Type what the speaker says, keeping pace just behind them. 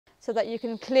so that you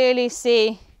can clearly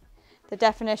see the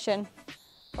definition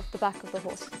of the back of the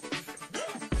horse.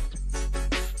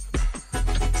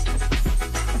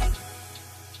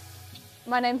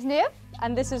 My name's Nia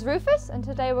and this is Rufus, and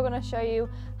today we're going to show you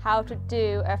how to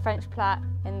do a French plait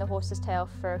in the horse's tail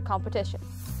for competition.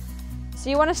 So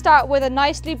you want to start with a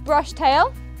nicely brushed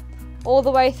tail all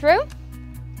the way through.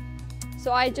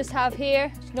 So I just have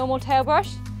here normal tail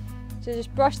brush, so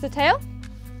just brush the tail.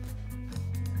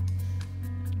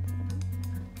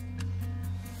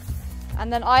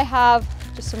 And then I have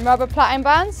just some rubber plaiting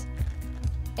bands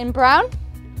in brown.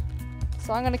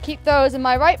 So I'm going to keep those in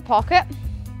my right pocket.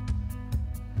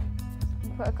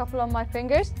 Put a couple on my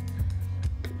fingers.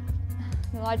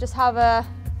 And I just have a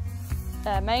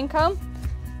mane comb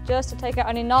just to take out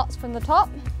any knots from the top.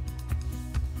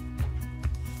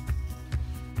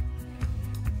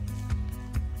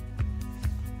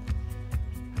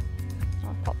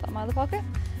 I'll pop that in my other pocket.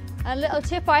 And a little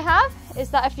tip I have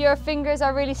is that if your fingers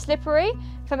are really slippery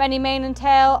from any mane and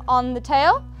tail on the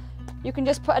tail, you can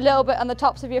just put a little bit on the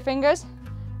tops of your fingers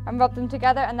and rub them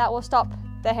together, and that will stop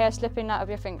the hair slipping out of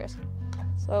your fingers.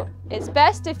 So it's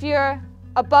best if you're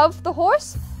above the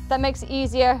horse. That makes it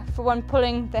easier for when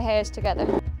pulling the hairs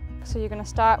together. So you're going to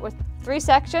start with 3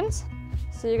 sections.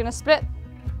 So you're going to split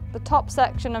the top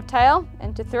section of tail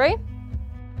into 3.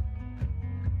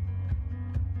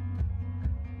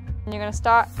 And you're going to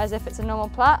start as if it's a normal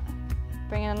plait,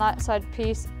 bringing an outside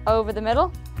piece over the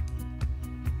middle,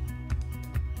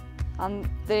 and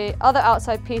the other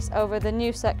outside piece over the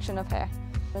new section of hair.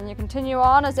 Then you continue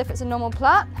on as if it's a normal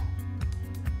plait,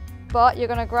 but you're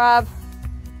going to grab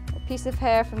a piece of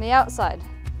hair from the outside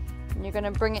and you're going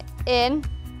to bring it in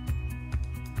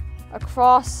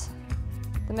across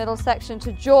the middle section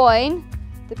to join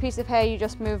the piece of hair you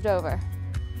just moved over.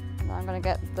 And then I'm going to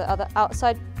get the other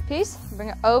outside piece, bring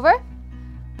it over,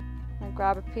 and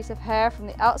grab a piece of hair from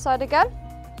the outside again,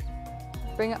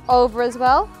 bring it over as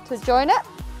well to join it,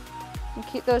 and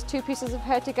keep those 2 pieces of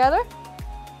hair together,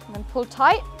 and then pull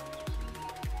tight,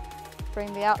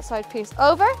 bring the outside piece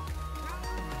over,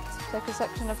 take a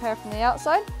section of hair from the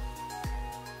outside,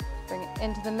 bring it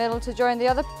into the middle to join the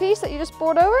other piece that you just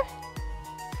brought over,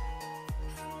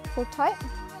 pull tight.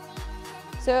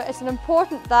 So it's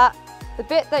important that the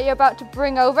bit that you're about to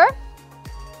bring over,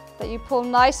 that you pull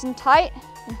nice and tight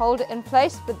and hold it in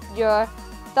place with your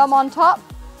thumb on top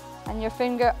and your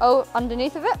finger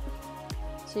underneath of it.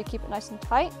 So you keep it nice and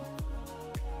tight.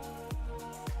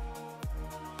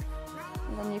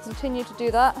 And then you continue to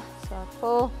do that. So I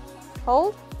pull,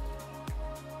 hold.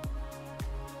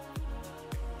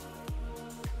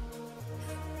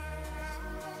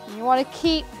 And you want to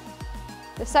keep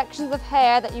the sections of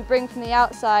hair that you bring from the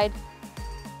outside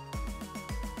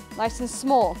nice and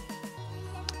small.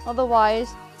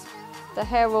 Otherwise, the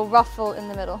hair will ruffle in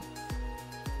the middle.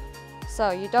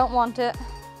 So you don't want it,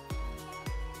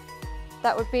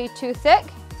 that would be too thick,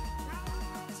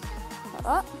 like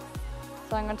that.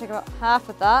 So I'm going to take about half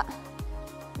of that,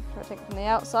 try to take it from the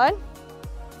outside,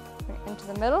 bring it into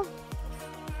the middle.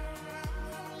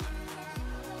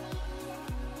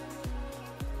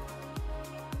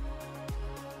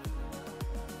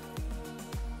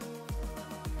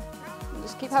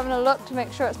 Just keep having a look to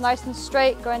make sure it's nice and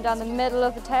straight going down the middle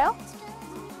of the tail.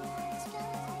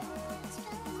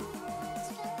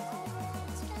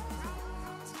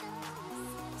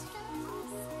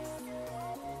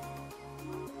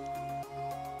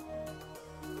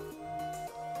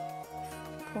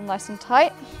 Pull nice and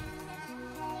tight.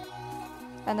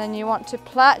 And then you want to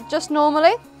plait just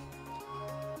normally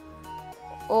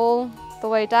all the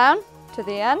way down to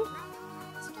the end.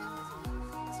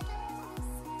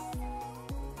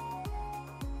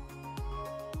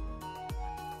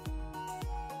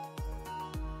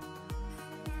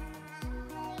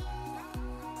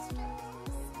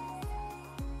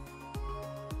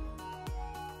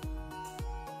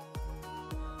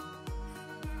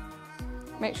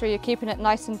 Make sure you're keeping it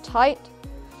nice and tight.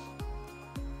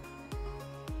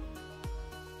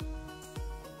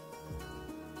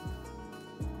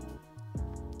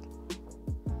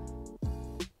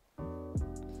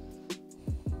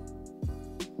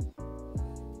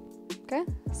 Okay,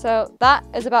 so that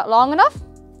is about long enough.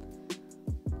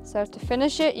 So to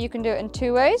finish it, you can do it in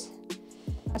 2 ways.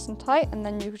 Nice and tight, and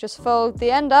then you just fold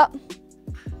the end up.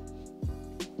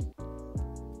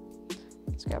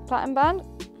 Let's get a plaiting band.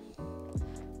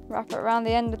 Wrap it around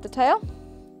the end of the tail.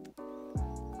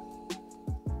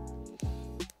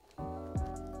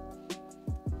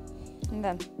 And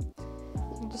then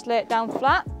you just lay it down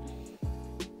flat.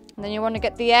 And then you want to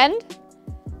get the end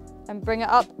and bring it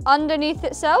up underneath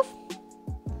itself.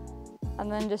 And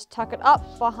then just tuck it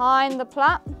up behind the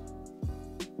plait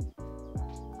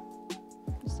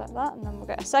just like that, and then we'll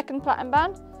get a second plaiting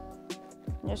band.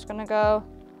 You're just going to go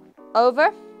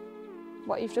over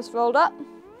what you've just rolled up,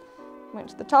 bring it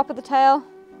to the top of the tail,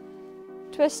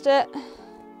 twist it,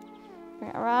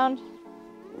 bring it around,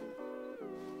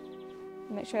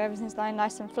 make sure everything's lying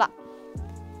nice and flat.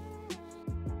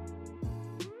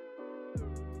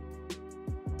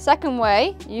 Second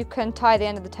way, you can tie the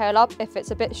end of the tail up if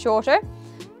it's a bit shorter.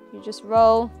 You just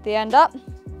roll the end up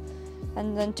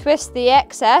and then twist the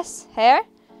excess hair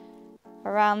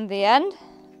around the end.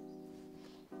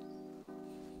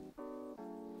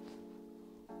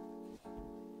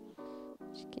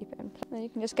 Just keep it in place. Then you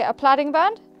can just get a plaiting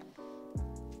band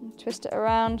and twist it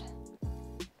around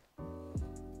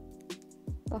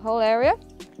the whole area.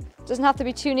 It doesn't have to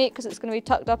be too neat because it's going to be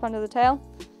tucked up under the tail.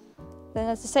 Then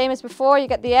it's the same as before, you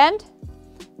get the end,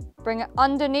 bring it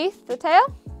underneath the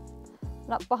tail,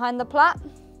 and up behind the plait.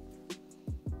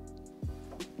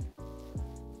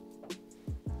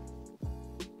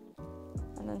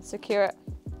 And then secure it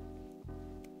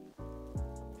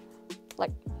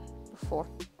like before.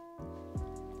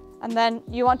 And then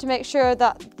you want to make sure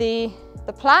that the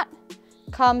plait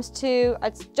comes to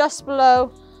just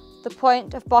below the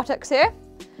point of buttocks here,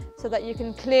 so that you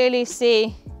can clearly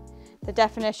see the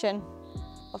definition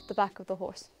of the back of the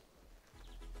horse.